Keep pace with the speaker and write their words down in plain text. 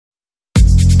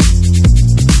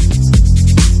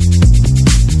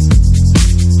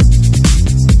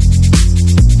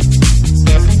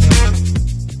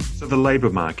labour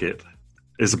market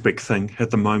is a big thing at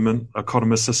the moment.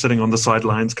 Economists are sitting on the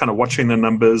sidelines, kind of watching the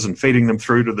numbers and feeding them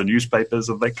through to the newspapers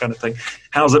and that kind of thing.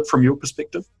 How's it from your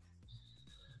perspective?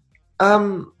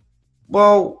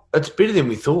 Well, it's better than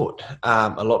we thought.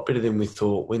 A lot better than we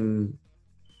thought. When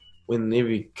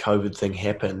every COVID thing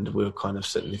happened, we were kind of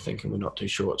sitting there thinking we're not too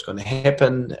sure what's going to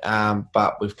happen.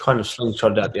 But we've kind of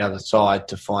slingshotted out the other side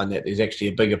to find that there's actually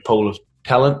a bigger pool of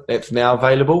talent that's now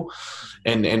available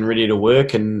and ready to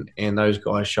work, and those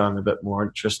guys showing a bit more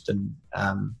interest and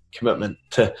commitment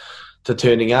to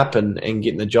turning up and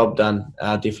getting the job done,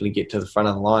 definitely get to the front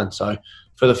of the line. So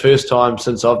for the first time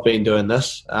since I've been doing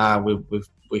this,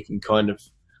 we can kind of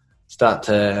start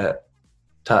to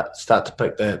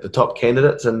pick the top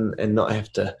candidates and not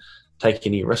have to take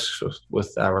any risks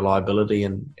with reliability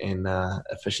and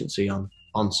efficiency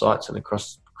on sites and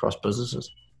across businesses.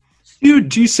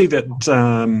 Do you see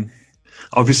that?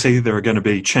 Obviously, there are going to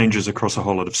be changes across a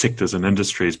whole lot of sectors and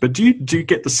industries, but do you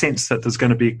get the sense that there's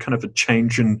going to be kind of a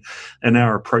change in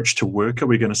our approach to work? Are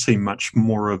we going to see much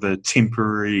more of a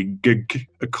temporary gig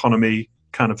economy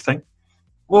kind of thing?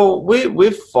 Well,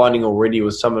 we're finding already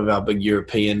with some of our big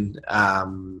European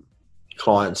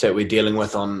clients that we're dealing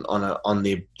with on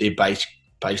their base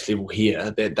level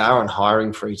here that they're on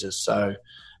hiring freezes. So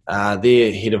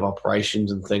their head of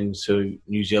operations and things who are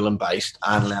New Zealand based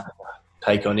aren't allowed to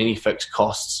take on any fixed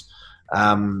costs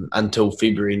until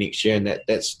February next year, and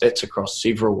that's across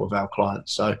several of our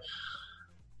clients. So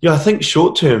yeah, I think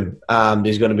short term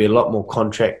there's going to be a lot more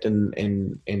contract and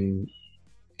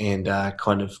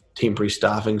kind of temporary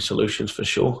staffing solutions for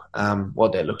sure.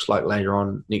 What that looks like later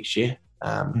on next year,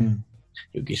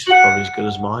 your guess is probably as good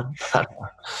as mine.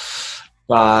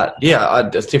 But yeah,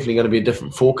 it's definitely going to be a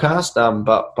different forecast,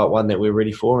 but one that we're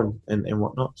ready for and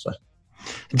whatnot. So.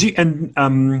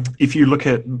 If you look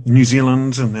at New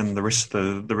Zealand and then the rest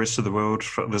of the world,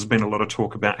 there's been a lot of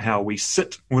talk about how we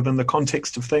sit within the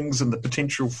context of things and the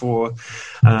potential for,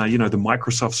 the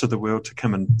Microsofts of the world to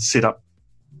come and set up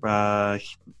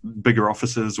bigger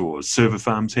offices or server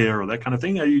farms here or that kind of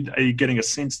thing. Are you getting a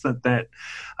sense that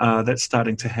that's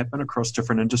starting to happen across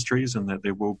different industries, and that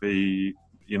there will be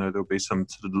there'll be some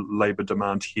sort of labour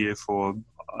demand here for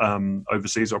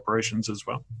overseas operations as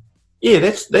well? Yeah,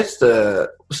 that's we're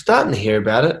starting to hear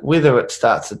about it. Whether it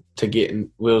starts to get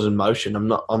wheels in motion, I'm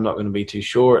not going to be too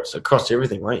sure. It's across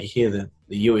everything, right? You hear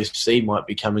the UFC might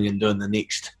be coming and doing the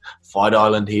next fight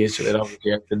island here, so that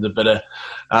obviously opens a bit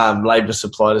of labour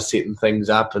supply to setting things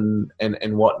up and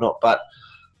whatnot. But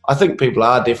I think people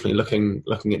are definitely looking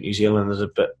at New Zealand as a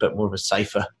bit more of a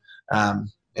safer and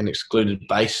excluded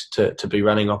base to be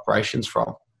running operations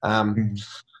from.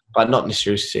 But not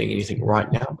necessarily seeing anything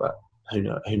right now, but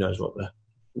who knows what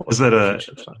is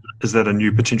that a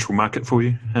new potential market for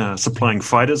you? Supplying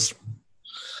fighters?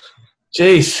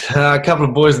 Geez, a couple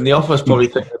of boys in the office probably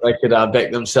think that they could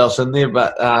back themselves in there,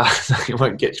 but they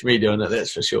won't catch me doing it,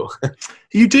 that's for sure.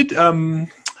 You did, on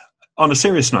a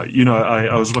serious note,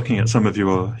 I was looking at some of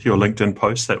your LinkedIn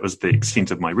posts. That was the extent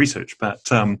of my research, but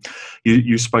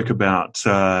you spoke about,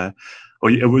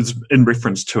 it was in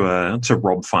reference to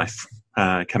Rob Fyfe.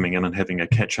 Coming in and having a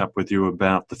catch up with you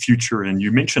about the future, and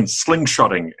you mentioned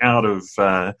slingshotting out of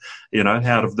the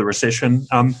recession,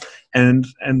 and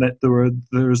that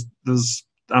there's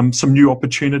some new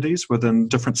opportunities within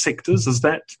different sectors.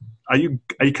 Are you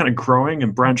kind of growing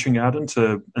and branching out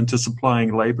into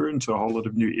supplying labour into a whole lot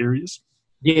of new areas?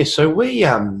 Yeah, so we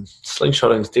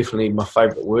slingshotting is definitely my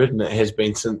favourite word, and it has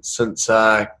been since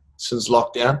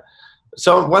lockdown.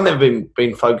 So one that we've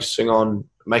been focusing on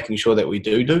making sure that we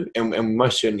do, and we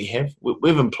most certainly have.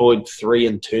 We've employed 3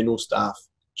 internal staff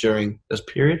during this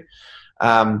period,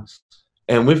 and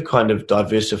we've kind of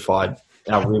diversified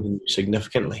our revenue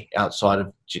significantly outside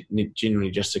of generally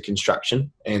just the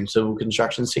construction and civil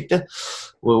construction sector,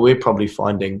 where we're probably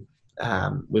finding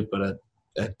we've got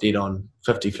a dead on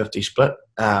 50-50 split,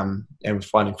 and we're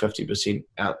finding 50%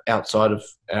 outside of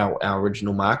our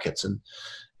original markets, and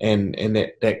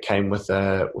that came with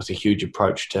a huge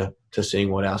approach to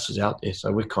seeing what else is out there.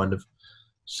 So we're kind of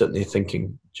sitting there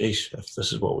thinking, geez, if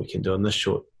this is what we can do in this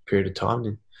short period of time,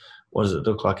 then what does it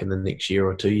look like in the next year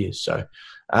or 2 years? So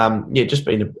just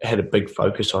had a big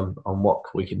focus on what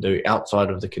we can do outside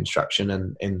of the construction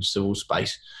and civil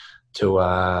space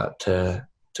to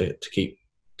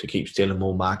keep stealing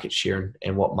more market share,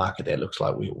 and what market that looks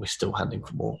like. We're still hunting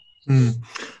for more.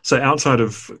 So outside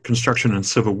of construction and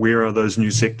civil, where are those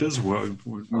new sectors? Where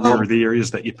are the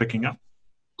areas that you're picking up?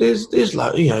 There's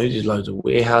loads of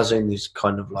warehousing. There's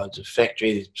kind of loads of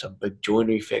factories. There's some big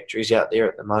joinery factories out there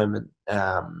at the moment.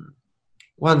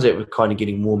 Ones that we're kind of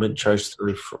getting warm intros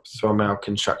through from our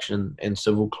construction and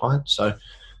civil clients. So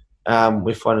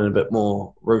We're finding a bit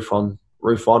more roof on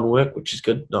work, which is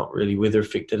good. Not really weather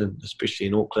affected, and especially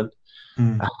in Auckland,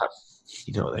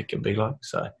 you know what that can be like.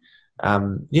 So,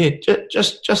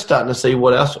 just starting to see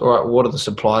what else. All right, what do the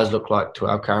suppliers look like to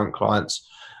our current clients,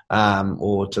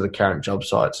 or to the current job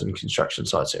sites and construction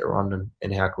sites that we're on,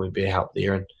 and how can we be a help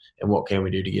there, and what can we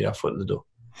do to get our foot in the door.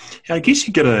 I guess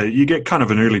you get kind of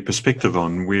an early perspective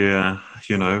on where,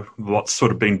 what's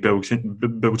sort of being built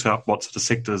up, what sort of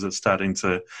sectors are starting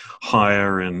to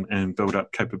hire and build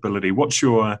up capability. What's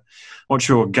your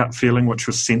gut feeling? What's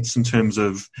your sense in terms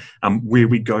of where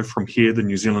we go from here, the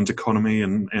New Zealand economy,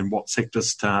 and what sectors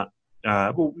start?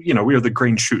 Where are the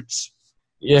green shoots?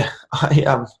 Yeah,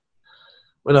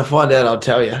 when I find out, I'll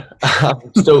tell you.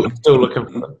 I'm still looking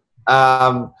for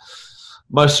it.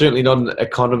 Most certainly not an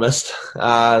economist.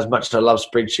 As much as I love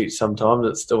spreadsheets sometimes,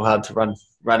 it's still hard to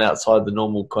run outside the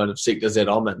normal kind of sectors that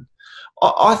I'm in.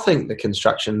 I think the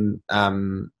construction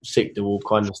sector will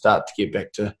kind of start to get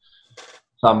back to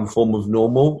some form of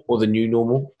normal, or the new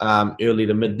normal, early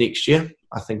to mid next year.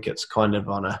 I think it's kind of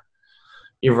on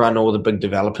all the big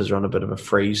developers are on a bit of a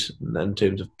freeze in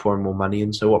terms of pouring more money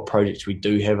in. So what projects we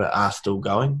do have are still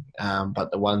going,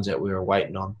 but the ones that we were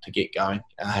waiting on to get going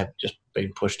have just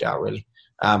been pushed out, really.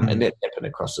 And that's happened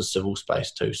across the civil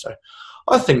space too. So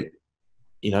I think,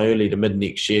 early to mid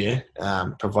next year,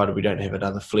 provided we don't have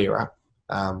another flare up,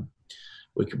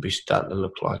 we could be starting to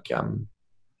look like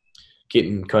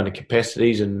getting kind of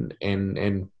capacities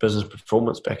and business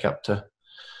performance back up to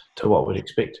what we'd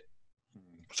expect.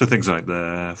 So things like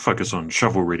the focus on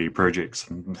shovel-ready projects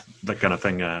and that kind of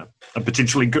thing are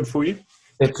potentially good for you?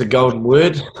 That's a golden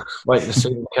word. Waiting to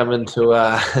see them come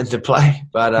into play.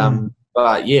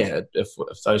 But yeah, if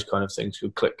those kind of things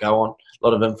could go on, a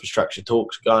lot of infrastructure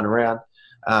talks going around,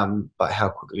 but how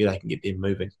quickly they can get them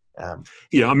moving.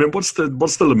 What's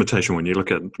the limitation when you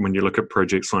look at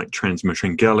projects like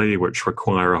Transmission Galley, which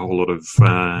require a whole lot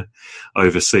of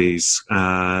overseas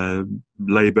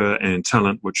labour and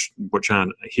talent, which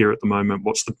aren't here at the moment?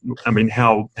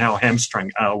 How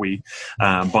hamstrung are we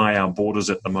by our borders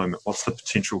at the moment? What's the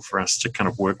potential for us to kind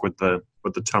of work with the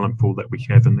talent pool that we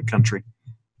have in the country?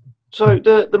 So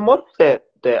the model that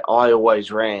I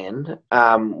always ran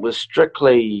was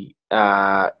strictly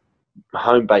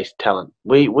home-based talent.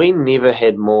 We never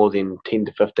had more than 10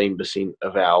 to 15%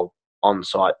 of our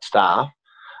on-site staff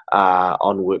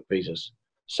on work visas.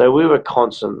 So we were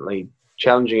constantly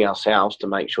challenging ourselves to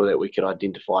make sure that we could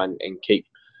identify and keep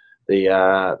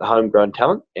the homegrown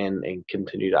talent and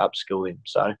continue to upskill them.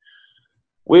 So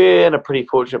we're in a pretty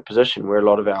fortunate position where a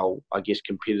lot of our,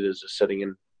 competitors are sitting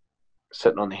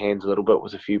on their hands a little bit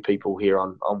with a few people here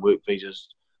on work visas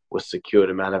with secured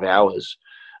amount of hours,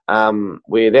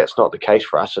 where that's not the case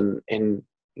for us, and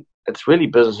it's really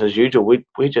business as usual.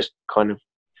 We're just kind of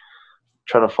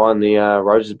trying to find the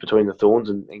roses between the thorns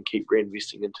and keep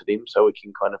reinvesting into them so we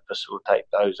can kind of facilitate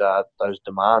those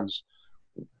demands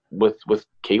with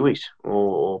Kiwis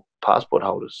or passport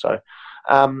holders. So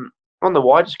on the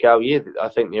wider scale, I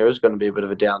think there is going to be a bit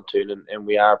of a downturn, and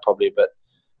we are probably a bit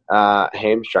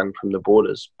hamstrung from the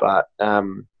borders, but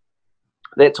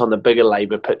that's on the bigger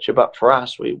labour picture. But for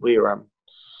us, we're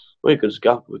good as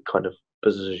go. We're kind of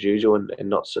business as usual and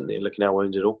not sitting there licking our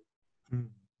wounds at all.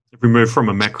 If we move from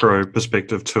a macro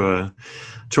perspective to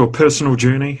a personal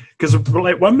journey, because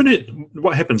like 1 minute,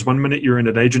 what happens? 1 minute you're in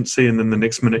an agency, and then the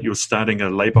next minute you're starting a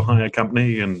labour hire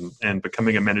company and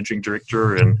becoming a managing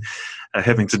director and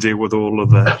having to deal with all of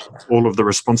the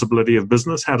responsibility of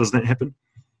business. How does that happen?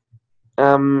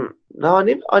 No,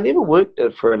 I never worked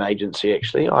for an agency,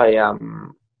 actually.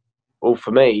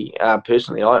 For me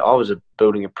personally, I was a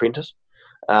building apprentice,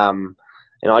 and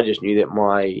I just knew that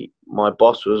my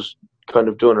boss was kind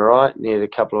of doing all right, and he had a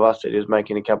couple of us that he was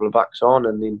making a couple of bucks on,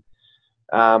 and then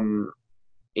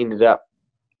ended up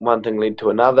one thing led to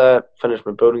another. Finished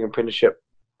my building apprenticeship,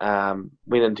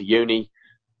 went into uni,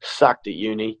 sucked at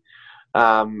uni,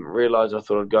 realised I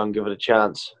thought I'd go and give it a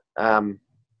chance.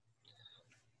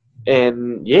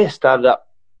 Started up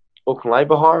Auckland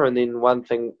Labour Hire, and then one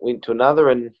thing went to another,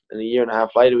 and a year and a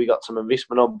half later we got some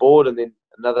investment on board, and then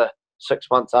another 6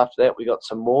 months after that we got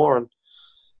some more, and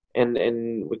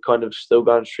we're kind of still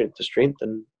going strength to strength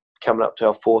and coming up to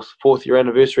our fourth year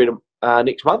anniversary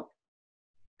next month.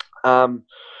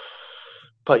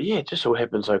 But yeah, it just all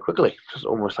happened so quickly. It's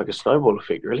almost like a snowball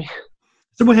effect, really.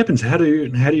 So what happens? How do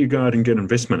you go out and get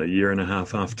investment a year and a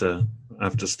half after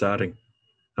starting?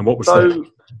 And what was that?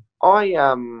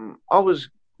 I was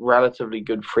relatively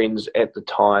good friends at the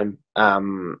time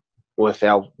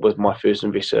with my first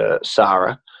investor,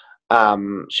 Sara.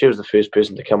 She was the first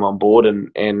person to come on board,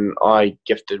 and I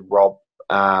gifted Rob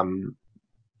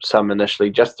some initially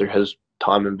just through his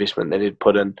time investment that he'd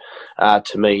put in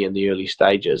to me in the early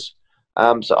stages.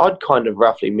 So I'd kind of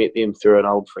roughly met them through an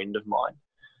old friend of mine.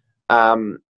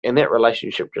 And that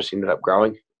relationship just ended up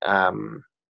growing. And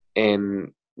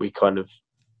we kind of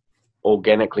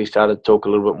organically started to talk a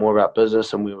little bit more about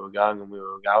business and where we were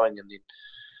going. And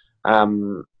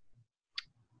then,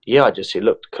 I just said,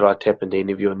 look, could I tap into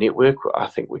any of your network? I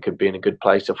think we could be in a good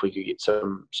place if we could get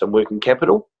some working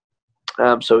capital.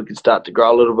 So we could start to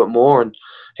grow a little bit more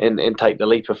and take the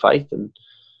leap of faith. And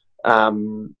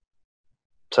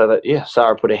so that,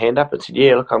 Sara put her hand up and said,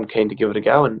 look, I'm keen to give it a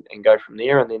go and go from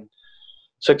there. And then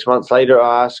 6 months later,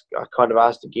 I kind of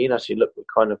asked again. I said, look, we've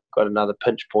kind of got another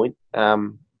pinch point.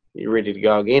 You ready to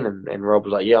go again? And Rob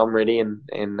was like, yeah, I'm ready. And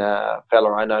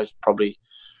fella I know is probably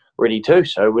ready too.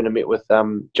 So when I met with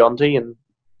Jonty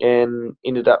and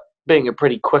ended up being a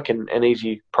pretty quick and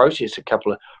easy process, a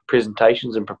couple of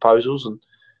presentations and proposals,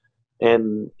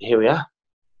 and here we are.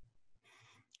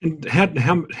 And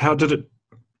how did it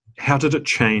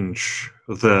change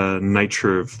the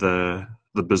nature of the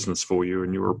business for you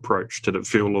and your approach? Did it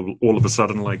feel all of a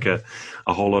sudden like a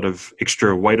whole lot of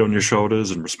extra weight on your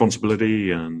shoulders and responsibility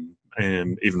and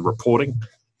even reporting?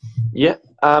 Yeah.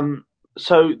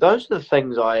 So those are the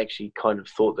things I actually kind of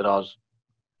thought that I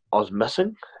was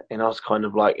missing, and I was kind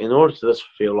of like, in order for this to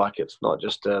feel like it's not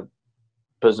just a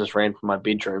business ran from my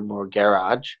bedroom or a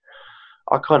garage,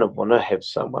 I kind of want to have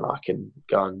someone I can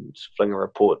go and fling a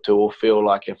report to, or feel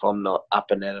like if I'm not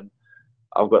up and at 'em,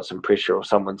 I've got some pressure or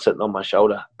someone sitting on my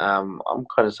shoulder. I'm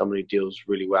kind of somebody who deals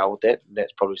really well with that, and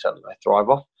that's probably something I thrive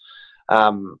off.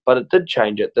 But it did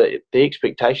change it. The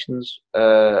expectations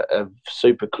are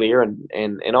super clear, and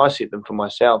I set them for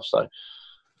myself. So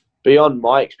beyond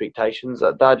my expectations,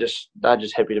 they're just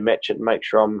happy to match it and make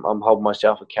sure I'm holding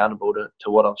myself accountable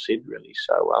to what I've said, really.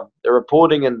 So the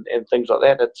reporting and things like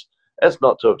that, it's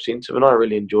not too extensive, and I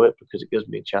really enjoy it because it gives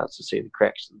me a chance to see the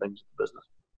cracks and things in the business.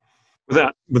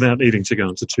 Without needing to go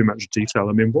into too much detail,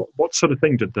 I mean, what sort of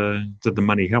thing did the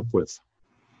money help with?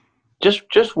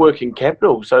 Just working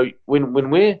capital. So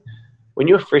when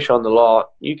you're fresh on the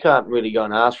lot, you can't really go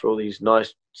and ask for all these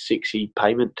nice, sexy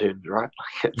payment terms, right?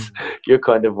 You're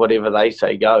kind of whatever they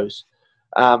say goes.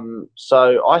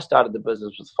 So I started the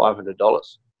business with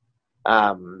 $500,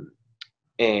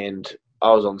 and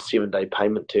I was on 7-day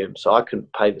payment terms, so I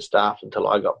couldn't pay the staff until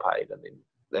I got paid, and then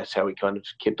that's how we kind of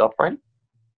kept operating.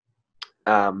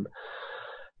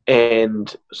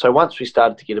 And so once we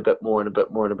started to get a bit more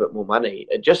money,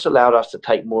 it just allowed us to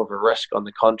take more of a risk on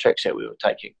the contracts that we were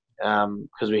taking.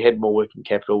 Because we had more working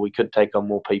capital, we could take on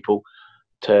more people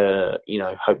to,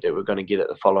 hope that we're going to get it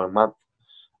the following month.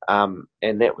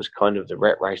 And that was kind of the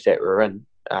rat race that we're in.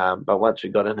 But once we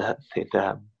got in it,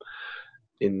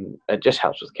 then it just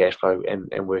helps with cash flow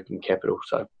and working capital.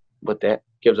 So with that,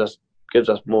 gives us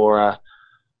more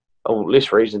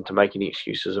less reason to make any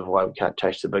excuses of why we can't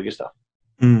chase the bigger stuff.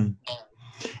 Mm.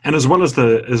 And as well as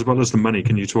the money,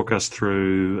 can you talk us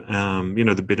through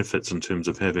the benefits in terms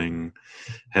of having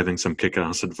some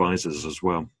kick-ass advisors as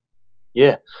well?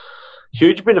 Yeah,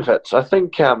 huge benefits. I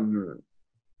think Sara's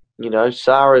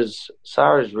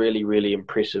really, really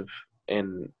impressive,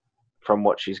 and from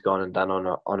what she's gone and done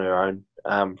on her own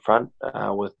front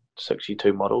with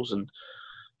 62 models, and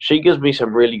she gives me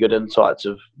some really good insights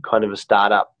of kind of a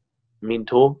startup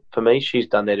mentor for me. She's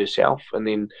done that herself, and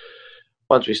then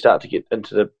once we start to get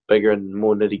into the bigger and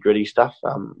more nitty-gritty stuff,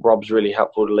 Rob's really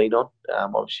helpful to lean on.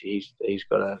 Obviously, he's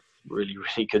got a really,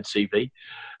 really good CV.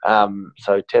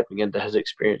 So tapping into his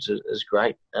experience is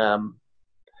great. And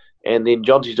then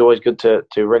Jonty's always good to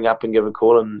ring up and give a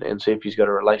call and see if he's got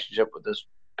a relationship with this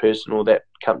person or that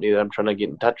company that I'm trying to get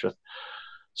in touch with.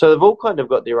 So they've all kind of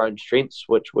got their own strengths,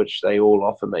 which they all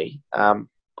offer me. But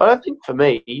I think for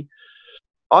me,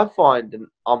 I find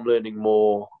I'm learning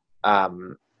more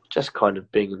just kind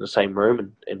of being in the same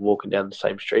room and walking down the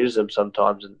same street as them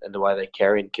sometimes, and the way they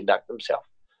carry and conduct themselves.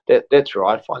 That's where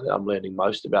I find that I'm learning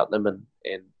most about them and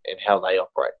how they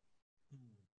operate.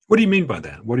 What do you mean by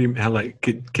that? What do you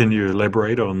can you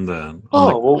elaborate on the?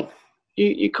 Well,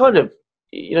 you kind of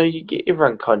you get,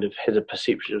 everyone kind of has a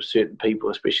perception of certain people,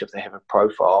 especially if they have a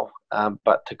profile.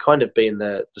 But to kind of be in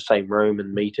the same room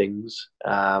and meetings,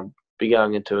 be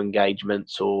going into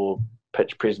engagements or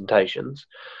pitch presentations,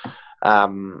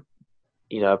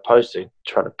 opposed to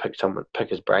trying to pick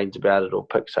his brains about it or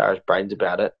pick Sara's brains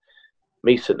about it.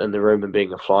 Me sitting in the room and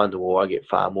being a fly on the wall, I get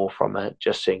far more from it,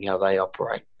 just seeing how they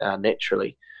operate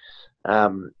naturally,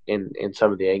 and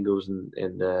some of the angles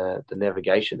and the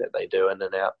navigation that they do in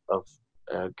and out of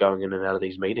going in and out of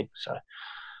these meetings. So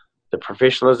the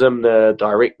professionalism, the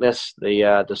directness,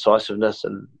 the decisiveness,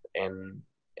 and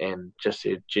and just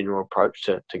their general approach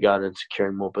to going and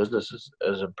securing more business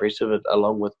is impressive,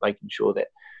 along with making sure that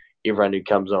everyone who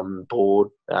comes on board,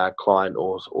 client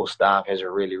or staff, has a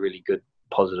really, really good,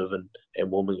 positive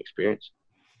and warming experience.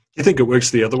 Do you think it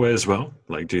works the other way as well?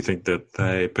 Like, do you think that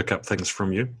they pick up things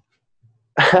from you?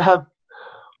 I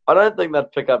don't think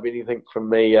they'd pick up anything from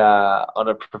me on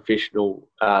a professional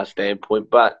standpoint,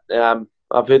 but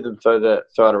I've heard them throw it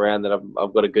around that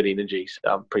I've got a good energy, so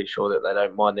I'm pretty sure that they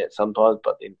don't mind that sometimes.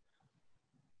 But then,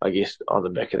 I guess on the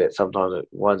back of that, sometimes it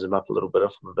winds them up a little bit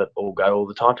if I'm a bit all go all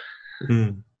the time.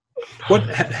 Mm.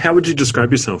 How would you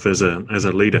describe yourself as a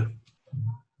leader?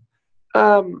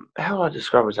 How would I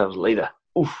describe myself as a leader?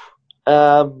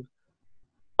 I'd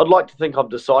like to think I'm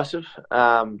decisive,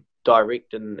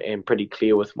 direct, and pretty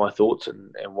clear with my thoughts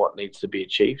and what needs to be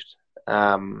achieved,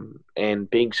 and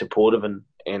being supportive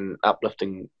and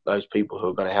uplifting those people who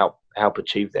are going to help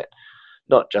achieve that,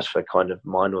 not just for kind of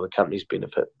mine or the company's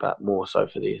benefit, but more so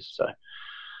for theirs. So,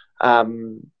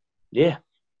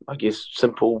 I guess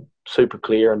simple, super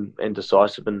clear and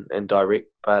decisive and direct,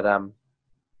 but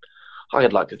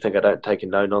I'd like to think I don't take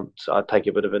I take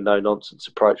a bit of a no-nonsense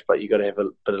approach, but you've got to have a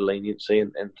bit of leniency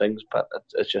and things, but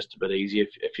it's just a bit easier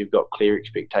if you've got clear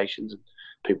expectations and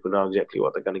people know exactly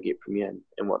what they're going to get from you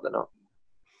and what they're not.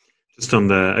 Just on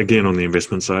the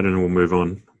investment side, and we'll move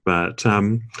on, but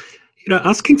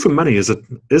asking for money is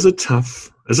a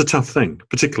tough thing,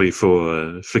 particularly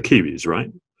for Kiwis,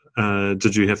 right?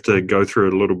 Did you have to go through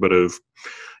a little bit of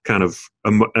kind of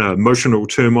emotional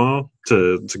turmoil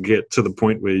to get to the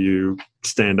point where you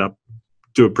stand up,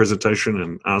 do a presentation,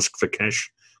 and ask for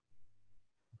cash?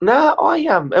 No,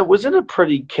 it was in a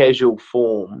pretty casual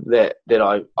form that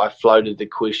I floated the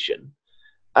question,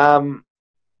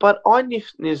 but I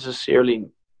necessarily,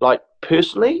 like,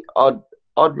 personally, I'd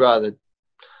rather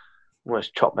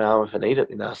almost chop my arm if I need it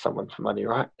than ask someone for money,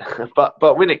 right?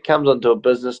 but when it comes onto a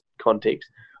business context,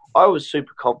 I was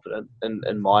super confident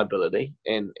in my ability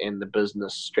and the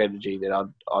business strategy that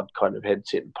I'd kind of had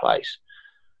set in place,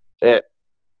 that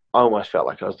I almost felt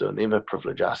like I was doing them a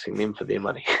privilege, asking them for their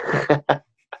money.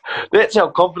 That's how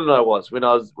confident I was when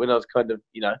I was kind of,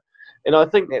 and I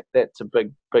think that's a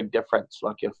big difference.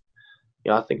 Like, if,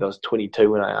 I think I was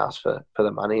 22 when I asked for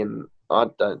the money, and I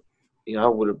don't, I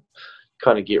would have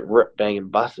kind of get ripped, bang and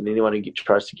bust, and anyone who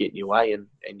tries to get in your way, and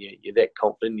you're that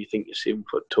confident, you think you're 7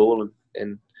 foot tall,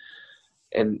 and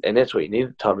that's what you need at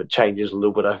the time. It changes a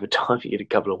little bit over time. You get a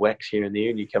couple of whacks here and there,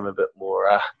 and you become a bit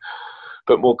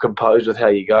more composed with how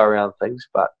you go around things.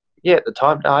 But yeah, at the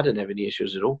time, no, I didn't have any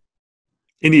issues at all.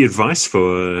 Any advice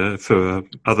for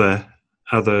other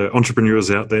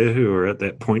entrepreneurs out there who are at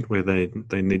that point where they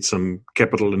need some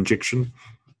capital injection?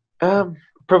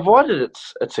 Provided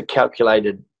it's a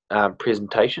calculated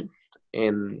presentation,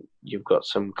 and you've got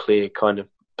some clear kind of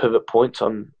pivot points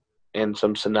and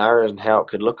some scenarios and how it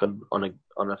could look on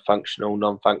a functional,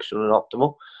 non-functional, and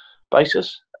optimal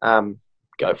basis,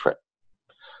 go for it.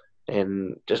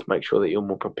 And just make sure that you're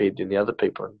more prepared than the other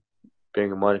people. And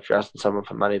bearing in mind, if you're asking someone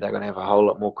for money, they're going to have a whole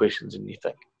lot more questions than you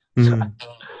think. Mm.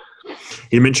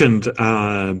 You mentioned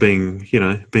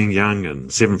being young and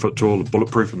 7 foot tall,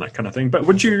 bulletproof, and that kind of thing. But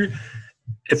would you,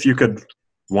 if you could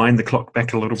wind the clock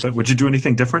back a little bit, would you do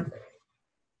anything different?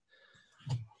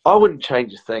 I wouldn't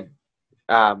change a thing.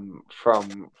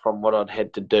 From what I'd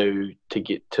had to do to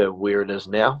get to where it is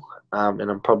now, and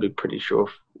I'm probably pretty sure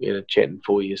if we had a chat in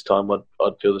 4 years' time, I'd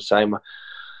feel the same.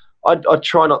 I'd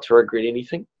try not to regret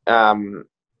anything,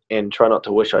 and try not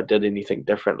to wish I did anything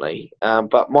differently.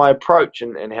 But my approach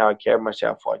and how I carry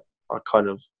myself, I kind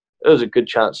of, it was a good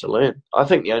chance to learn. I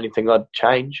think the only thing I'd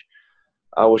change,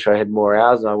 I wish I had more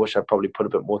hours, and I wish I probably put a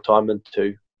bit more time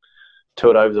into it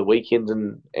over the weekends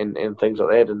and things like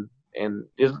that. And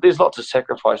there's lots of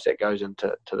sacrifice that goes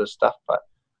into this stuff, but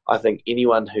I think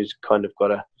anyone who's kind of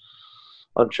got a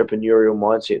entrepreneurial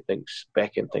mindset thinks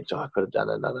back and thinks, I could have done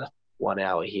another 1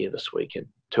 hour here this week and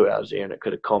 2 hours there, and it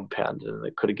could have compounded, and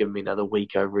it could have given me another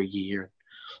week over a year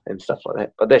and stuff like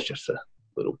that. But that's just a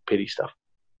little petty stuff.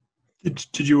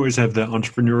 Did you always have that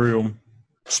entrepreneurial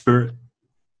spirit?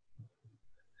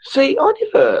 See,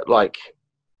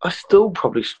 I still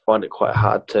probably find it quite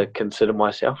hard to consider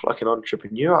myself like an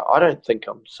entrepreneur. I don't think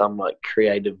I'm some like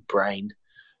creative brain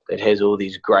that has all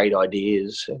these great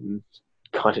ideas and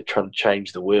kind of trying to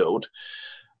change the world.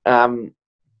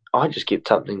 I just get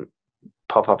something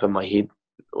pop up in my head,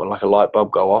 or like a light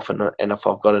bulb go off, and if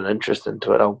I've got an interest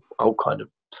into it, I'll kind of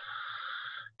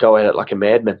go at it like a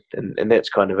madman, and that's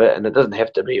kind of it. And it doesn't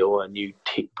have to be a new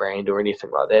tech brand or anything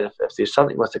like that. If there's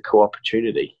something with a cool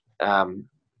opportunity, and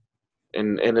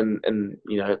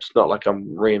it's not like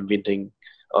I'm reinventing.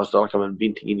 It's not like I'm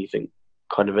inventing anything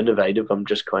kind of innovative. I'm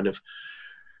just kind of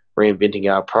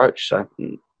reinventing our approach. So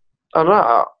I don't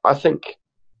know. I think,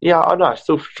 I know. I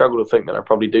still struggle to think that I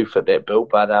probably do fit that bill,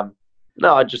 but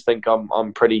no, I just think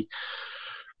I'm pretty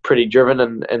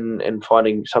driven and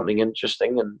finding something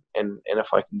interesting, and if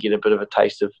I can get a bit of a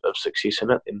taste of success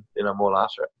in it, then I'm all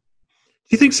after it.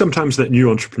 Do you think sometimes that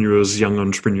young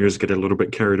entrepreneurs get a little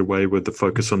bit carried away with the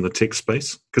focus on the tech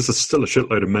space? Because there's still a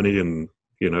shitload of money in,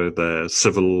 the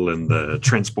civil and the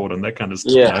transport and that kind of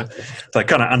stuff, that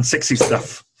kind of unsexy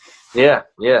stuff. Yeah.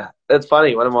 It's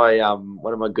funny. One of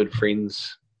my good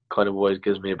friends kind of always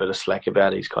gives me a bit of slack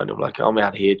about it. He's kind of like, I'm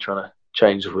out here trying to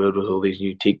change the world with all these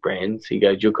new tech brands. He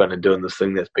goes, you're kind of doing this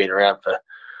thing that's been around for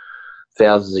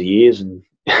thousands of years, and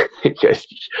he goes,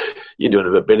 you're doing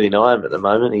a bit better than I am at the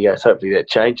moment. He goes, hopefully that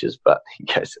changes, but he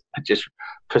goes, it just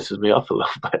pisses me off a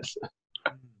little bit.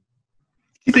 Do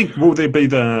you think, will there be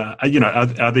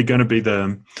are there going to be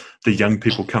the young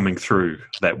people coming through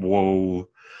that will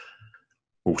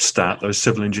start those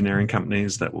civil engineering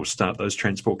companies, that will start those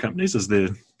transport companies? Is there,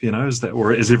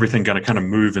 or is everything going to kind of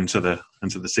move into the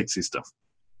sexy stuff?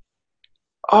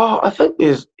 Oh, I think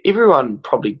there's everyone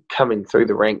probably coming through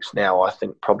the ranks now. I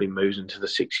think probably moves into the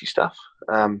sexy stuff.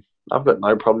 I've got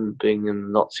no problem being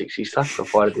in not sexy stuff,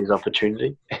 provided there's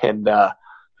opportunity. And if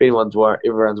everyone's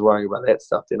worrying about that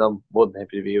stuff, then I'm more than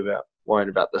happy to be worrying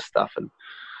about this stuff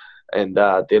and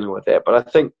dealing with that. But I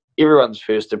think everyone's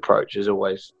first approach is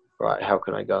always, right, how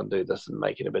can I go and do this and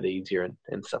make it a bit easier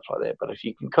and stuff like that. But if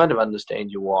you can kind of understand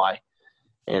your why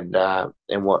and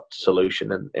what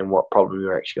solution and what problem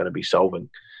you're actually going to be solving,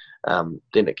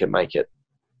 then it can make it,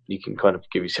 you can kind of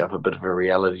give yourself a bit of a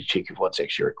reality check of what's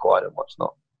actually required and what's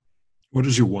not. What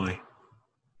is your why?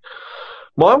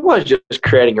 My why is just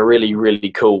creating a really, really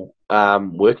cool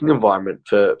working environment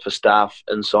for staff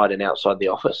inside and outside the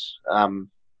office.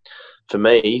 For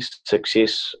me,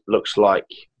 success looks like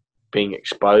being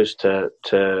exposed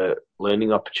to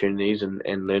learning opportunities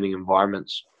and learning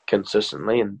environments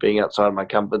consistently, and being outside of my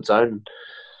comfort zone.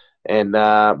 And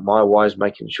my why is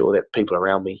making sure that people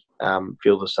around me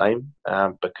feel the same,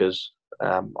 because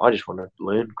I just want to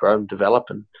learn, grow, and develop.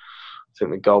 And I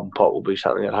think the golden pot will be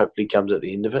something that hopefully comes at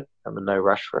the end of it. I'm in no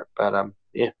rush for it, but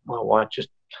my why just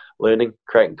learning,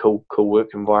 creating cool work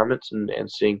environments,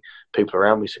 and seeing people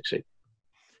around me succeed.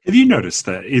 Have you noticed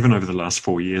that even over the last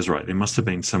 4 years, right, there must have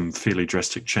been some fairly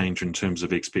drastic change in terms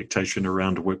of expectation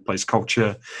around workplace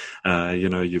culture?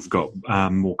 You've got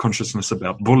more consciousness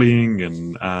about bullying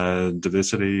and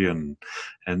diversity and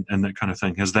that kind of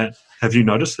thing. Have you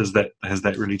noticed? Has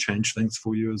that really changed things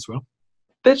for you as well?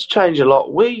 That's changed a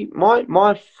lot.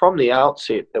 My from the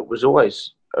outset, it was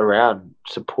always around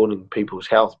supporting people's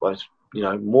health, both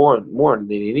more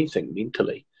than anything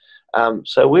mentally.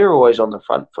 So we were always on the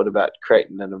front foot about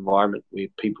creating an environment where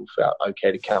people felt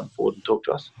okay to come forward and talk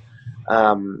to us,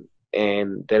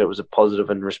 and that it was a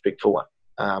positive and respectful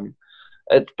one.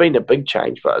 It's been a big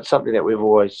change, but it's something that we've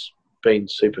always been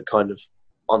super kind of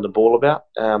on the ball about.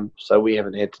 So we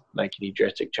haven't had to make any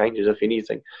drastic changes. If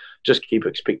anything, just keep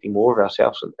expecting more of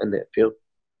ourselves in that field.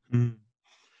 Mm.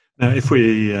 Now, if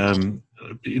we, over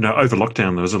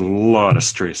lockdown, there was a lot of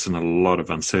stress and a lot of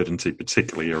uncertainty,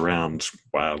 particularly around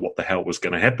what the hell was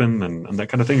going to happen and that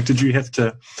kind of thing. Did you have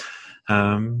to?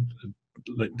 How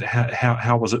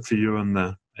was it for you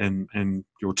and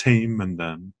your team and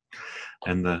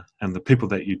the people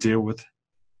that you deal with?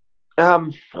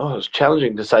 It was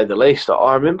challenging to say the least.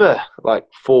 I remember like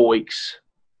 4 weeks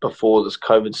before this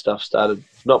COVID stuff started,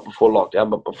 not before lockdown,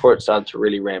 but before it started to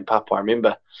really ramp up. I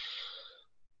remember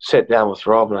sat down with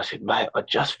Rob and I said, mate, I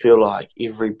just feel like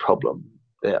every problem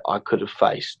that I could have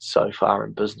faced so far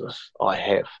in business, I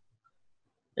have.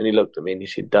 And he looked at me and he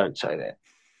said, don't say that.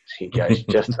 He goes,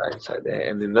 just don't say that.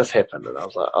 And then this happened and I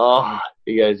was like, oh,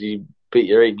 he goes, you're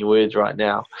eating your words right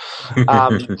now.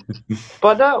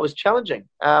 But no, it was challenging.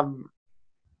 I'd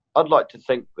like to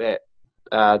think that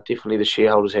definitely the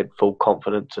shareholders had full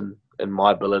confidence in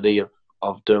my ability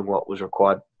of doing what was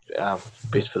required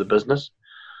best for the business.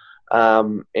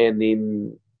 And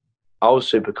then I was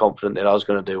super confident that I was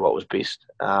going to do what was best.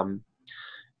 And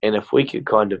if we could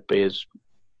kind of be as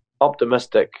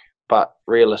optimistic but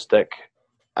realistic,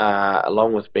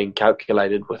 along with being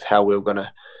calculated with how we were going to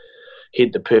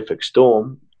head the perfect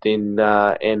storm, then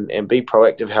and be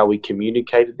proactive how we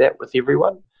communicated that with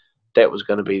everyone, that was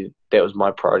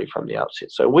my priority from the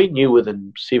outset. So we knew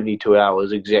within 72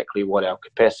 hours exactly what our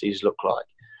capacities look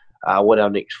like, what our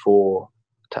next 4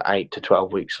 to 8 to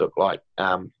 12 weeks look like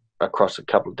across a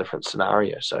couple of different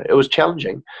scenarios. So it was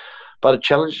challenging, but a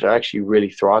challenge I actually really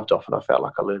thrived off, and I felt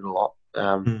like I learned a lot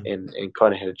and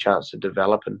kind of had a chance to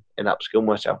develop and upskill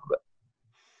myself a bit.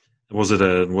 Was it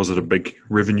a big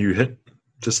revenue hit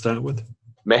to start with?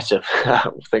 Massive. I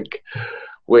think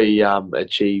we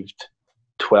achieved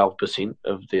 12%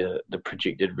 of the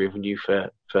projected revenue for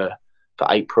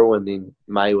April, and then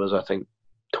May was, I think,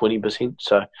 20%.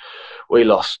 So we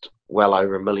lost well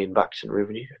over $1 million in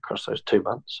revenue across those 2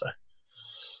 months. So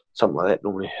something like that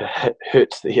normally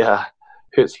hurts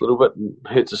hurts a little bit and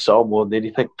hurts the soul more than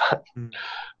anything.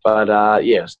 But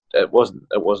yes, it wasn't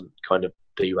kind of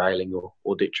derailing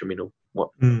or detrimental.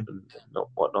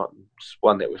 Whatnot. It's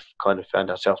one that we've kind of found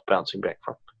ourselves bouncing back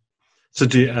from. So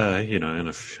do you, and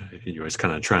if you always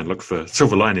kind of try and look for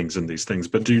silver linings in these things,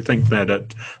 but do you think that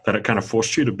it kind of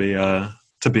forced you to be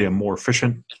a more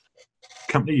efficient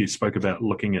company? You spoke about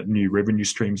looking at new revenue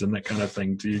streams and that kind of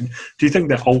thing. Do you think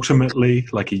that ultimately,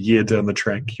 like a year down the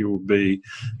track, you'll be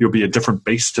a different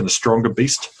beast and a stronger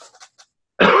beast?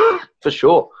 For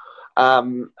sure,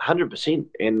 100%.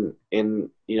 And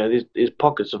there's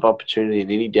pockets of opportunity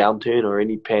in any downturn or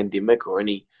any pandemic or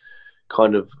any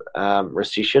kind of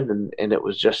recession, and it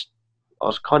was just, I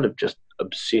was kind of just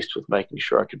obsessed with making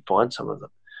sure I could find some of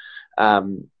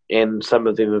them, and some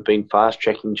of them have been fast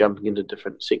tracking, jumping into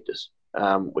different sectors,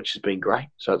 which has been great.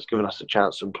 So it's given us a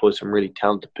chance to employ some really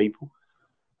talented people,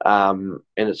 and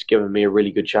it's given me a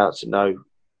really good chance to know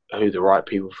who the right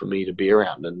people for me to be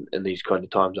around in these kind of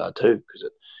times are too, because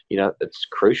it's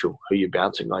crucial who you're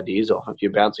bouncing ideas off. If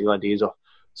you're bouncing ideas off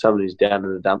somebody who's down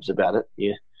in the dumps about it,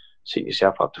 yeah, set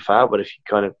yourself up to fail. But if you're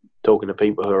kind of talking to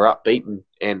people who are upbeat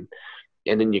and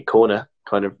in your corner,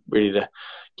 kind of ready to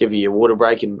give you a water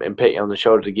break and pat you on the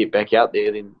shoulder to get back out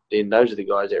there, then those are the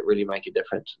guys that really make a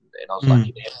difference. And I was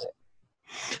lucky to have that.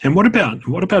 And what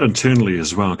about internally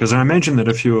as well? Because I imagine that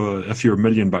if you're $1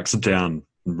 million down,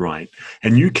 right,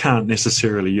 and you don't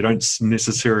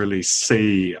necessarily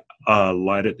see a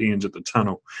light at the end of the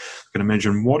tunnel, I can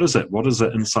imagine what is it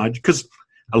inside? Because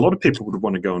a lot of people would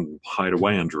want to go and hide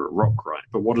away under a rock, right?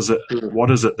 But what is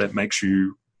it that makes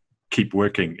you keep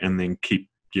working and then keep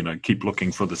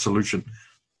looking for the solution?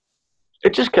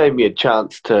 It just gave me a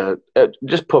chance it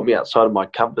just put me outside of my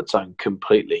comfort zone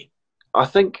completely. I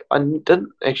didn't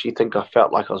actually think I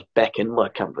felt like I was back in my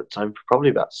comfort zone for probably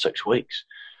about 6 weeks.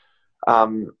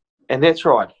 And that's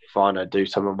where I find I do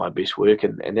some of my best work,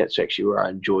 and that's actually where I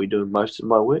enjoy doing most of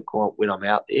my work, when I'm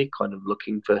out there kind of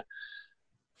looking for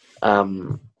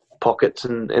pockets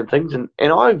and things. And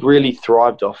I've really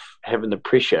thrived off having the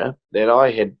pressure that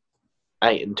I had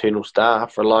 8 internal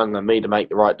staff relying on me to make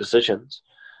the right decisions.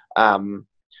 And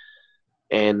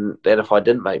that if I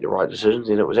didn't make the right decisions,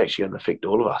 then it was actually going to affect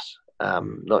all of us,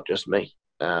 not just me.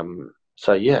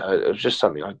 So yeah, it was just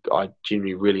something I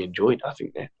genuinely really enjoyed. I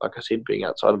think that, like I said, being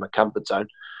outside of my comfort zone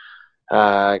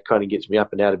kind of gets me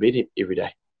up and out of bed every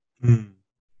day. Mm.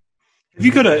 Have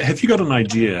you got an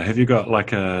idea? Have you got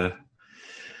like a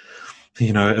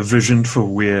vision for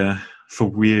where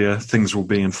things will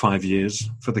be in 5 years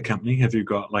for the company? Have you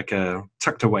got like a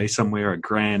tucked away somewhere, a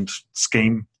grand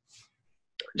scheme?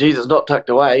 Geez, it's not tucked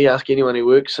away. Ask anyone who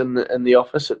works in the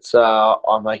office. It's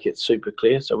I make it super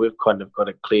clear. So we've kind of got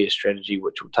a clear strategy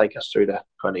which will take us through to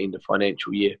kind of end of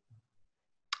financial year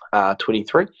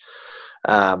 23,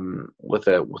 with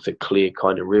a clear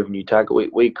kind of revenue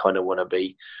target. We kind of want to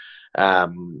be,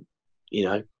 kind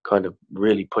of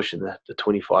really pushing the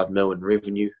 25 mil in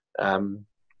revenue, kind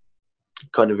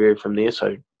of area from there.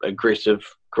 So aggressive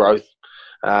growth,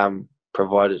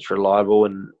 provided it's reliable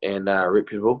and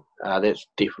reputable. That's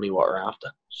definitely what we're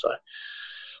after. So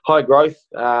high growth,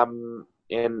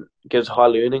 and gives high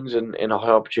learnings and a high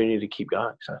opportunity to keep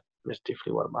going. So that's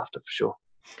definitely what I'm after for sure.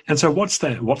 And so what's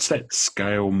that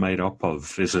scale made up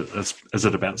of? Is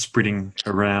it about spreading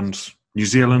around New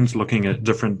Zealand, looking at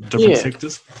different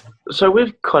sectors? So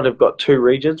we've kind of got 2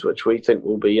 regions which we think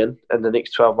we'll be in the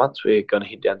next 12 months. We're going to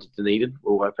head down to Dunedin.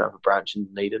 We'll open up a branch in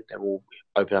Dunedin, and we'll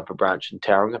open up a branch in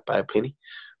Tauranga, Bay of Plenty.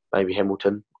 Maybe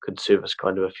Hamilton could service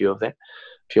kind of a few of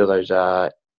those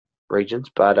regions.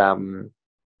 But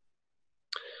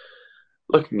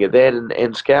looking at that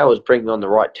and scale is bringing on the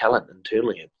right talent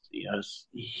internally. You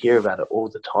hear about it all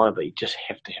the time, but you just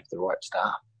have to have the right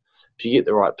staff. If you get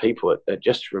the right people, it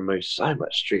just removes so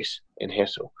much stress and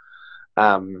hassle.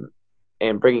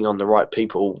 And bringing on the right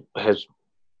people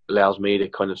allows me to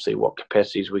kind of see what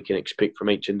capacities we can expect from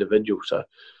each individual. So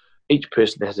each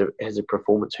person has a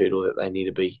performance hurdle that they need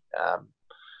to be,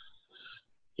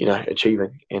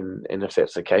 achieving. And if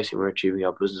that's the case, then we're achieving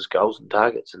our business goals and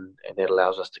targets, and that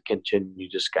allows us to continue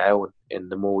to scale.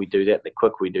 And the more we do that, the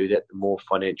quicker we do that, the more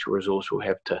financial resource we'll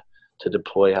have to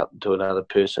deploy out to another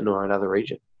person or another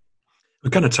region. We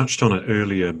kind of touched on it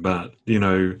earlier, but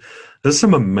there's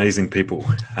some amazing people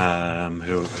who are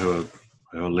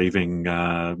or leaving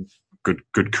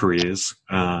good careers,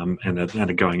 and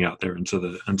are going out there into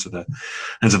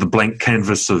the blank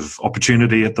canvas of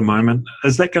opportunity at the moment.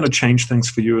 Is that going to change things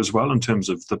for you as well in terms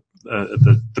of the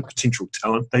potential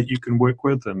talent that you can work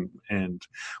with and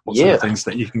what sort of things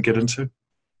that you can get into?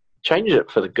 Changes it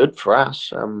for the good for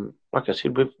us. Like I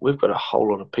said, we've got a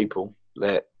whole lot of people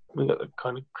that we've got the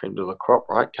kind of creme de la crop,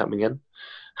 right, coming in,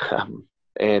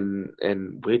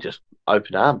 and we're just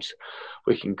open arms.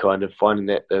 We can kind of find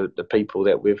that the people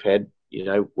that we've had,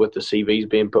 with the CVs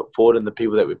being put forward and the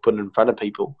people that we've put in front of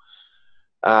people,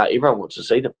 everyone wants to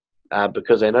see them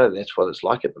because they know that's what it's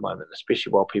like at the moment,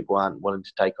 especially while people aren't willing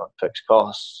to take on fixed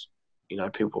costs.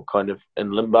 People kind of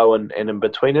in limbo and in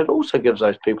between. It also gives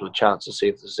those people a chance to see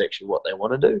if this is actually what they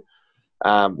want to do.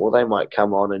 Or they might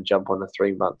come on and jump on a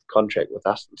 3-month contract with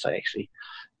us and say, actually,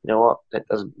 you know what, that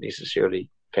doesn't necessarily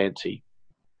fancy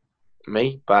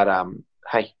me, but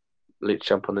hey, let's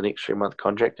jump on the next 3-month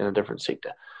contract in a different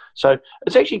sector. So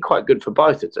it's actually quite good for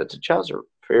both. It's a chance for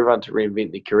everyone to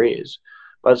reinvent their careers,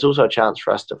 but it's also a chance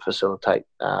for us to facilitate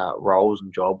roles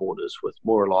and job orders with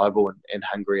more reliable and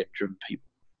hungry and driven people.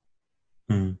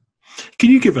 Can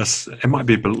you give us, it might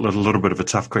be a little bit of a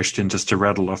tough question just to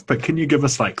rattle off, but can you give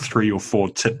us like 3 or 4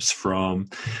 tips for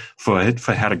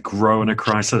how to grow in a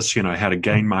crisis, how to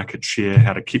gain market share,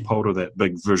 how to keep hold of that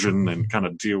big vision and kind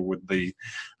of deal with the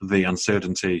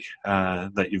uncertainty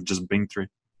that you've just been through?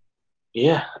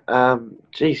 Yeah,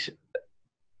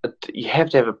 you have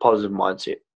to have a positive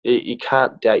mindset. You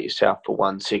can't doubt yourself for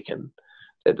 1 second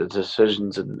that the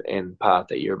decisions and path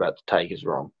that you're about to take is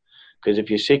wrong. Because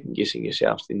if you're second-guessing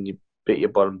yourself, then you bet your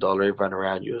bottom dollar everyone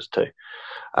around you is too.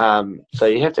 So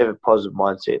you have to have a positive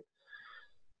mindset.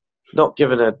 Not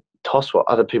giving a toss what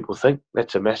other people think.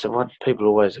 That's a massive one. People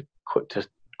always are quick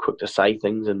to say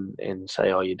things and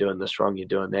say, oh, you're doing this wrong, you're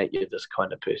doing that, you're this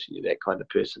kind of person, you're that kind of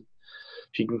person.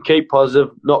 If you can keep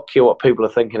positive, not care what people are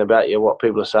thinking about you, what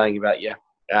people are saying about you,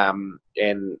 and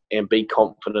be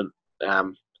confident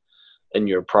in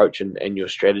your approach and your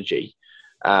strategy,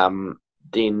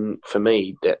 then for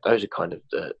me, those are kind of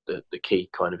the key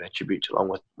kind of attributes,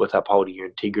 along with upholding your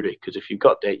integrity. Because if you've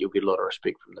got that, you'll get a lot of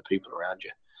respect from the people around you,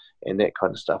 and that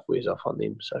kind of stuff wears off on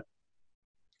them. So,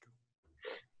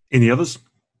 any others?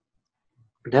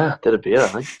 Yeah, that'd be it. I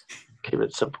think keep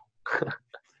it simple.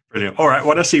 Brilliant. All right,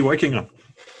 what else are you working on?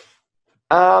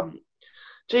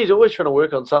 Always trying to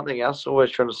work on something else.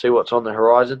 Always trying to see what's on the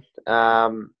horizon.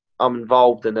 I'm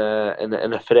involved in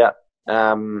a fit out.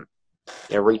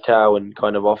 Retail and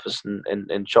kind of office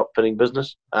and shop fitting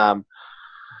business.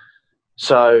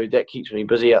 So that keeps me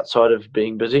busy outside of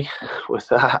being busy with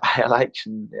ALH,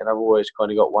 and I've always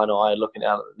kind of got one eye looking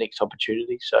out at the next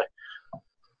opportunity. So,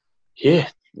 who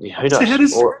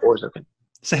knows? Always looking.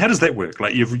 So how does that work?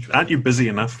 Like, aren't you busy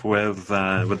enough with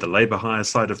the labour hire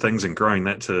side of things and growing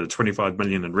that to 25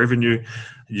 million in revenue?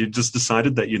 You just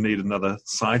decided that you need another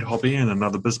side hobby and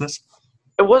another business?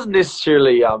 It wasn't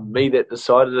necessarily me that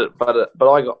decided it, but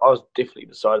I was definitely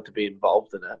decided to be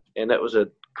involved in it, and it was a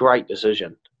great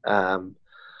decision. And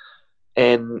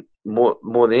more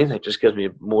than anything, it just gives me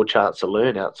more chance to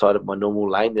learn outside of my normal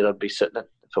lane that I'd be sitting in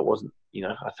if it wasn't.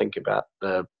 I think about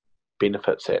the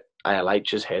benefits that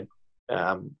ALH has had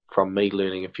from me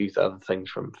learning a few other things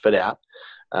from fit out.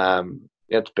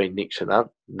 It's been next to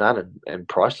none and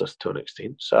priceless to an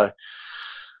extent. So.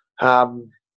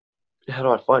 How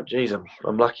do I find? Geez, I'm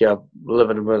lucky I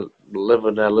live in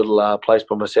a little place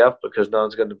by myself, because no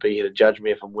one's going to be here to judge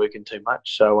me if I'm working too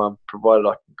much. So provided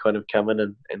I can kind of come in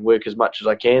and work as much as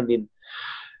I can, then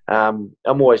I'm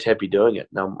always happy doing it.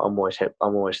 And I'm always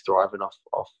thriving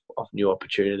off new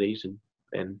opportunities,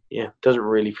 and it doesn't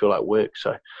really feel like work.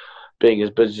 So being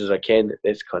as busy as I can,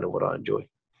 that's kind of what I enjoy.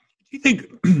 Do you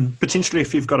think potentially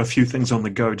if you've got a few things on the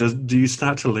go, do you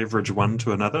start to leverage one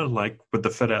to another? Like with the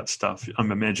fit out stuff, I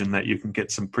imagine that you can get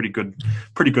some pretty good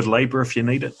labour if you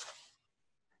need it.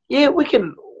 Yeah, we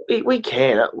can. We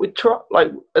try.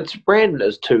 Like, it's branded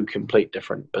as two complete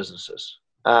different businesses.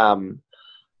 I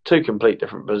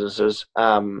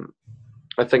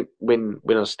think when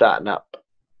I was starting up,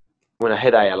 when I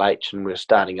had ALH and we were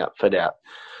starting up fit out,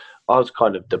 I was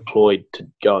kind of deployed to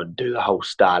go and do the whole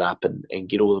startup and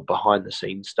get all the behind the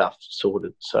scenes stuff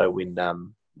sorted. So when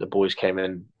the boys came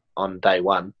in on day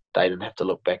one, they didn't have to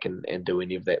look back and do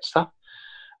any of that stuff.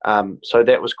 So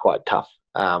that was quite tough,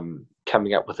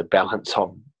 coming up with a balance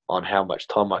on how much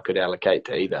time I could allocate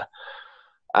to either.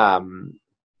 That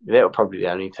would probably be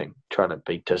the only thing, trying to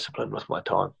be disciplined with my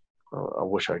time. I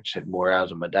wish I just had more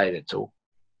hours in my day, that's all.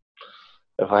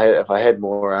 If I had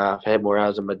more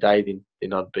hours in my day, then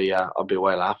I'd be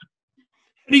away laughing.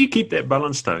 How do you keep that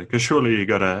balance though? Because surely you've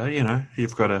got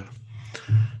to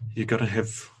you got to have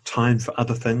time for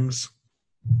other things.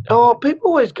 Oh, people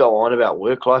always go on about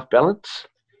work-life balance.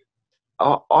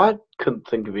 I couldn't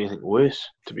think of anything worse,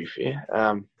 to be fair.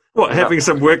 What, having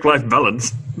some work-life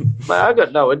balance? Mate, I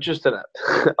got no interest in it.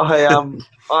 I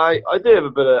do have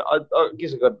a bit of. I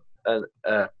guess I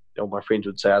got. All my friends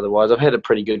would say otherwise. I've had a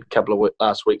pretty good couple of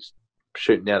last weeks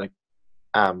shooting out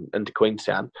into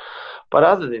Queenstown, but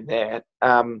other than that,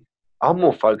 I'm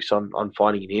more focused on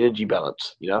finding an energy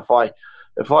balance. You know,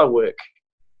 if I work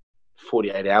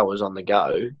 48 hours on the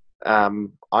go,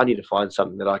 I need to find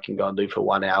something that I can go and do for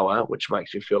 1 hour, which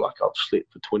makes me feel like I've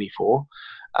slept for 24,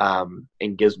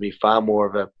 and gives me far more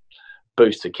of a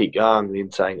boost to keep going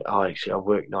than saying, oh, actually, I've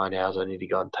worked 9 hours, I need to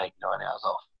go and take 9 hours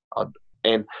off.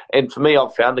 And for me,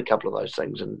 I've found a couple of those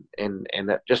things, and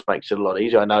that just makes it a lot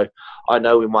easier. I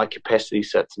know where my capacity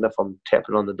sits, and if I'm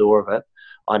tapping on the door of it,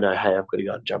 I know, hey, I've got to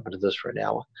go and jump into this for an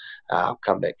hour. I'll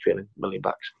come back feeling $1 million.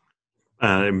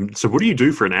 So what do you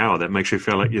do for an hour that makes you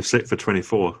feel like you're set for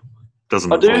 24?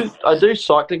 I do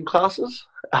cycling classes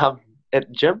at the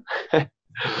gym.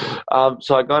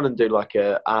 So I go in and do like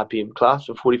a RPM class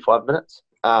for 45 minutes,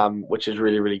 which is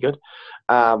really, really good.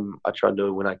 I try and do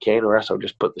it when I can, or else I'll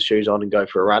just put the shoes on and go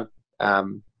for a run.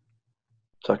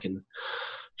 So I can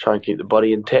try and keep the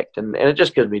body intact. And it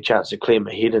just gives me a chance to clear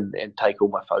my head and take all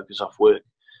my focus off work.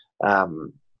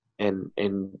 And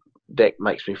that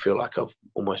makes me feel like I've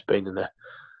almost been in a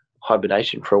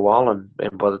hibernation for a while, and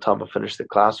by the time I finish the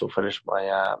class or finish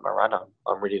my my run,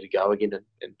 I'm ready to go again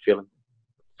and feeling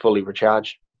fully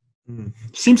recharged.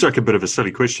 Seems like a bit of a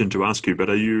silly question to ask you, but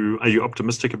are you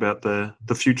optimistic about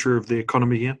the future of the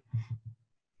economy here?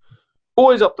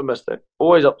 Always optimistic,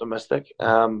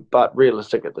 but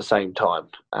realistic at the same time,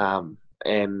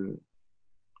 and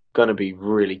going to be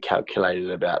really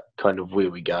calculated about kind of where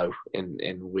we go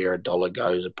and where a dollar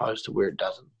goes opposed to where it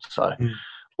doesn't. So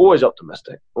always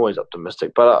optimistic,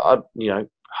 but I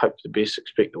hope the best,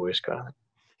 expect the worst kind of thing.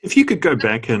 If you could go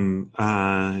back and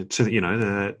to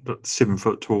the 7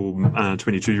 foot tall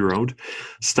 22-year-old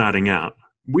starting out,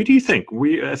 where do you think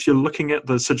if you're looking at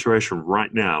the situation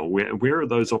right now, where are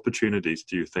those opportunities?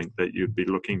 Do you think that you'd be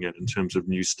looking at in terms of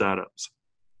new startups?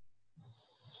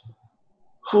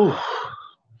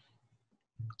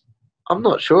 I'm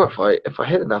not sure. If I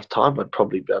had enough time, I'd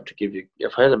probably be able to give you.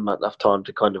 If I had enough time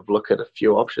to kind of look at a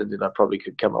few options, then I probably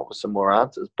could come up with some more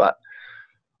answers. But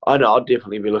I know I'll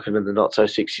definitely be looking at the not so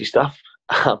sexy stuff.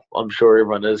 I'm sure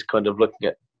everyone is kind of looking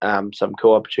at some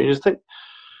cool opportunities. I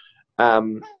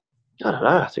don't know.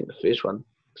 I think the first one,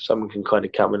 someone can kind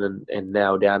of come in and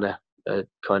nail down a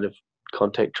kind of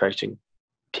contact tracing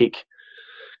tech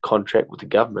contract with the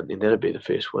government, and that'll be the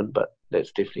first one. But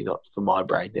that's definitely not for my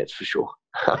brain. That's for sure.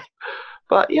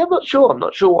 But yeah, I'm not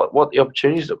sure what the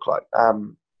opportunities look like.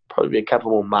 Probably a couple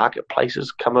more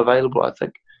marketplaces come available, I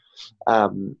think.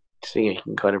 Seeing you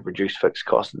can kind of reduce fixed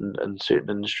costs in certain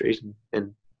industries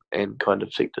and kind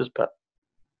of sectors. But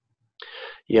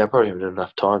yeah, I probably haven't had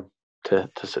enough time to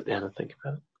sit down and think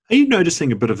about it. Are you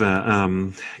noticing a bit of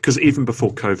a because even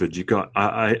before COVID, you got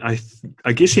I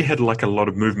guess you had like a lot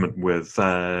of movement with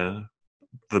the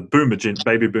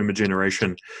baby boomer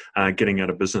generation getting out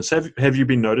of business. Have you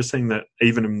been noticing that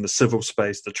even in the civil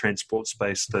space, the transport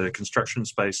space, the construction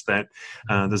space, that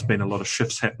there's been a lot of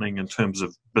shifts happening in terms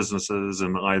of businesses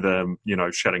and either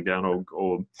shutting down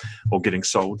or getting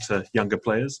sold to younger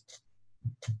players?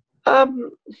 I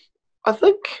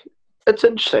think it's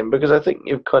interesting because I think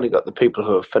you've kind of got the people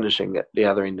who are finishing at the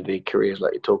other end of their careers,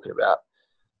 like you're talking about.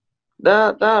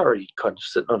 They're already kind of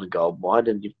sitting on a gold mine,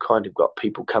 and you've kind of got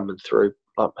people coming through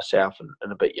like myself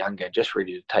and a bit younger, just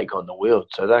ready to take on the world.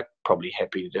 So they're probably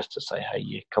happy just to say, hey,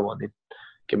 yeah, come on then,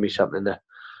 give me something to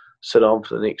sit on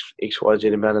for the next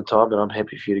XYZ amount of time, and I'm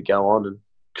happy for you to go on and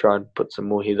try and put some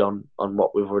more head on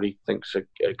what we've already think's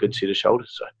a good set of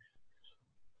shoulders. So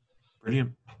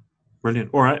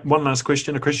Brilliant. All right, one last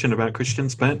question, a question about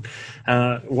questions, Pat.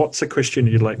 What's a question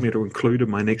you'd like me to include in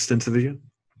my next interview?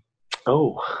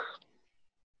 Oh,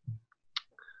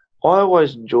 I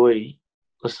always enjoy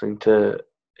listening to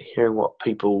hearing what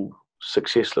people's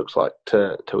success looks like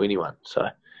to anyone. So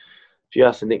if you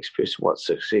ask the next person what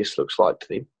success looks like to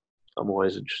them, I'm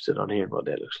always interested on hearing what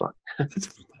that looks like.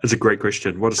 That's a great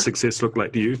question. What does success look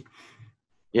like to you?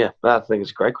 Yeah, I think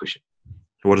it's a great question.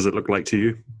 What does it look like to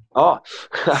you? Oh,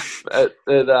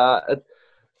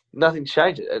 nothing's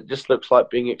changed. It just looks like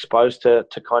being exposed to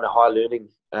kind of high learning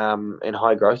and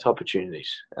high growth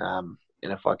opportunities.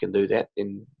 And if I can do that,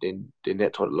 then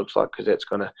that's what it looks like, because that's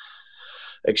going to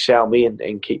excel me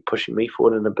and keep pushing me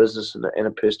forward in a business and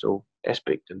a personal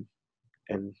aspect.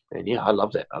 And yeah, I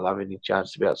love that. I love any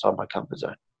chance to be outside my comfort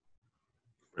zone.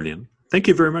 Brilliant. Thank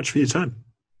you very much for your time.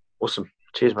 Awesome.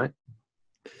 Cheers, mate.